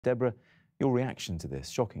Deborah, your reaction to this,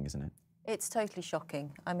 shocking, isn't it? It's totally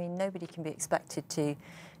shocking. I mean, nobody can be expected to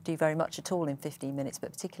do very much at all in 15 minutes,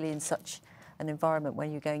 but particularly in such an environment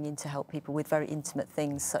when you're going in to help people with very intimate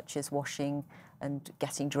things such as washing and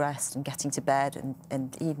getting dressed and getting to bed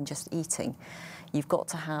and even just eating. You've got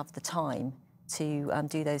to have the time to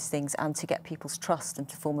do those things and to get people's trust and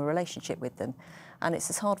to form a relationship with them. And it's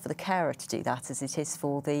as hard for the carer to do that as it is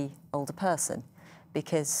for the older person,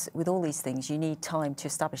 because with all these things you need time to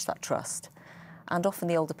establish that trust. And often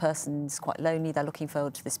the older person's quite lonely, they're looking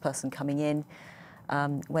forward to this person coming in.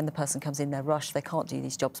 When the person comes in, they're rushed, they can't do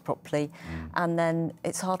these jobs properly. And then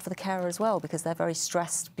it's hard for the carer as well, because they're very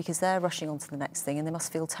stressed, because they're rushing on to the next thing and they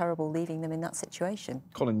must feel terrible leaving them in that situation.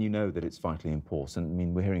 Colin, you know that it's vitally important. I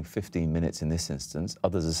mean, we're hearing 15 minutes in this instance.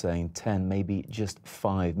 Others are saying 10, maybe just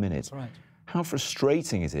 5 minutes. That's right. How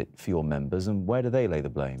frustrating is it for your members, and where do they lay the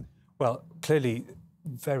blame? Well, clearly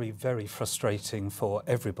very, very frustrating for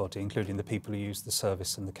everybody, including the people who use the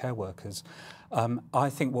service and the care workers. I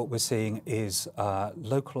think what we're seeing is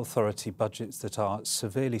local authority budgets that are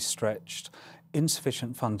severely stretched,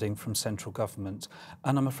 insufficient funding from central government,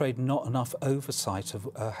 and I'm afraid not enough oversight of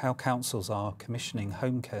how councils are commissioning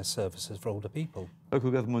home care services for older people. Local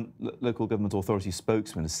government authority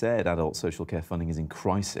spokesman has said adult social care funding is in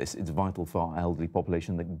crisis. It's vital for our elderly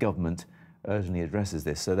population that government urgently addresses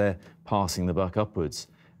this. So they're passing the buck upwards,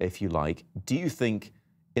 if you like. Do you think,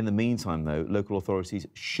 in the meantime, though, local authorities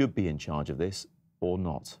should be in charge of this or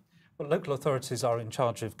not? Well, local authorities are in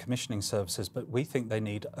charge of commissioning services, but we think they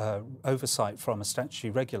need oversight from a statutory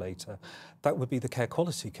regulator. That would be the Care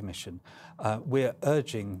Quality Commission. We're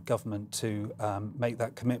urging government to make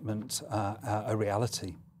that commitment a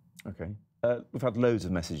reality. OK. We've had loads of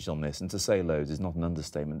messages on this, and to say loads is not an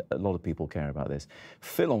understatement. A lot of people care about this.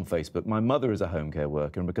 Phil on Facebook: my mother is a home care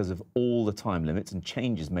worker, and because of all the time limits and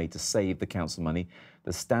changes made to save the council money,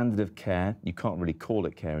 the standard of care, you can't really call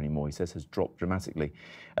it care anymore, he says, has dropped dramatically.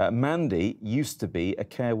 Mandy used to be a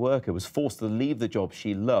care worker, was forced to leave the job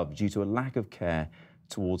she loved due to a lack of care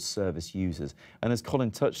towards service users. And as Colin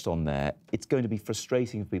touched on there, it's going to be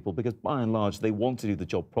frustrating for people because, by and large, they want to do the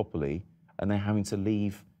job properly and they're having to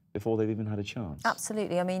leave before they've even had a chance.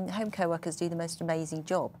 Absolutely. I mean, home care workers do the most amazing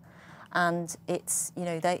job. And it's, you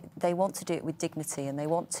know, they want to do it with dignity and they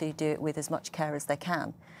want to do it with as much care as they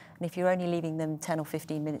can. And if you're only leaving them 10 or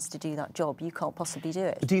 15 minutes to do that job, you can't possibly do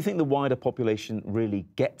it. Do you think the wider population really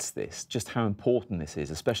gets this, just how important this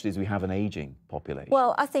is, especially as we have an ageing population?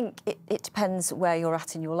 Well, I think it depends where you're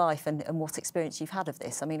at in your life and what experience you've had of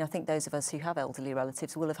this. I mean, I think those of us who have elderly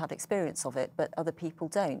relatives will have had experience of it, but other people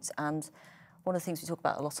don't. And one of the things we talk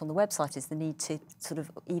about a lot on the website is the need to sort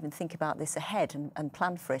of even think about this ahead and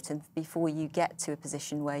plan for it. And before you get to a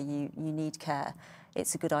position where you need care,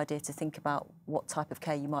 it's a good idea to think about what type of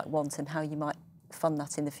care you might want and how you might fund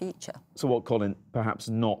that in the future. So what, Colin, perhaps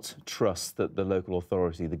not trust that the local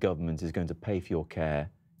authority, the government, is going to pay for your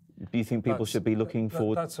care? Do you think people should be looking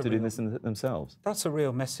forward to doing this themselves? That's a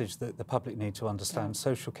real message that the public need to understand. Yeah.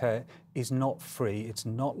 Social care is not free. It's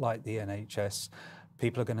not like the NHS.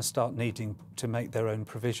 People are going to start needing to make their own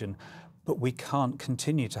provision. But we can't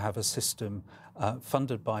continue to have a system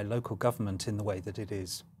funded by local government in the way that it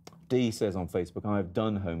is. Dee says on Facebook, I've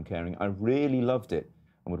done home caring. I really loved it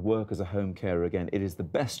and would work as a home carer again. It is the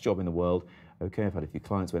best job in the world. OK, I've had a few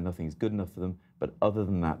clients where nothing is good enough for them, but other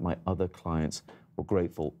than that, my other clients were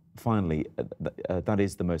grateful. Finally, that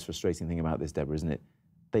is the most frustrating thing about this, Deborah, isn't it?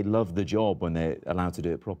 They love the job when they're allowed to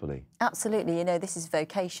do it properly. Absolutely. You know, this is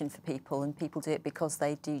vocation for people and people do it because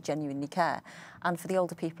they do genuinely care. And for the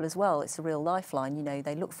older people as well, it's a real lifeline. You know,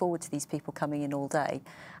 they look forward to these people coming in all day.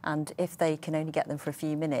 And if they can only get them for a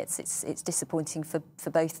few minutes, it's disappointing for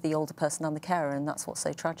both the older person and the carer, and that's what's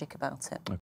so tragic about it.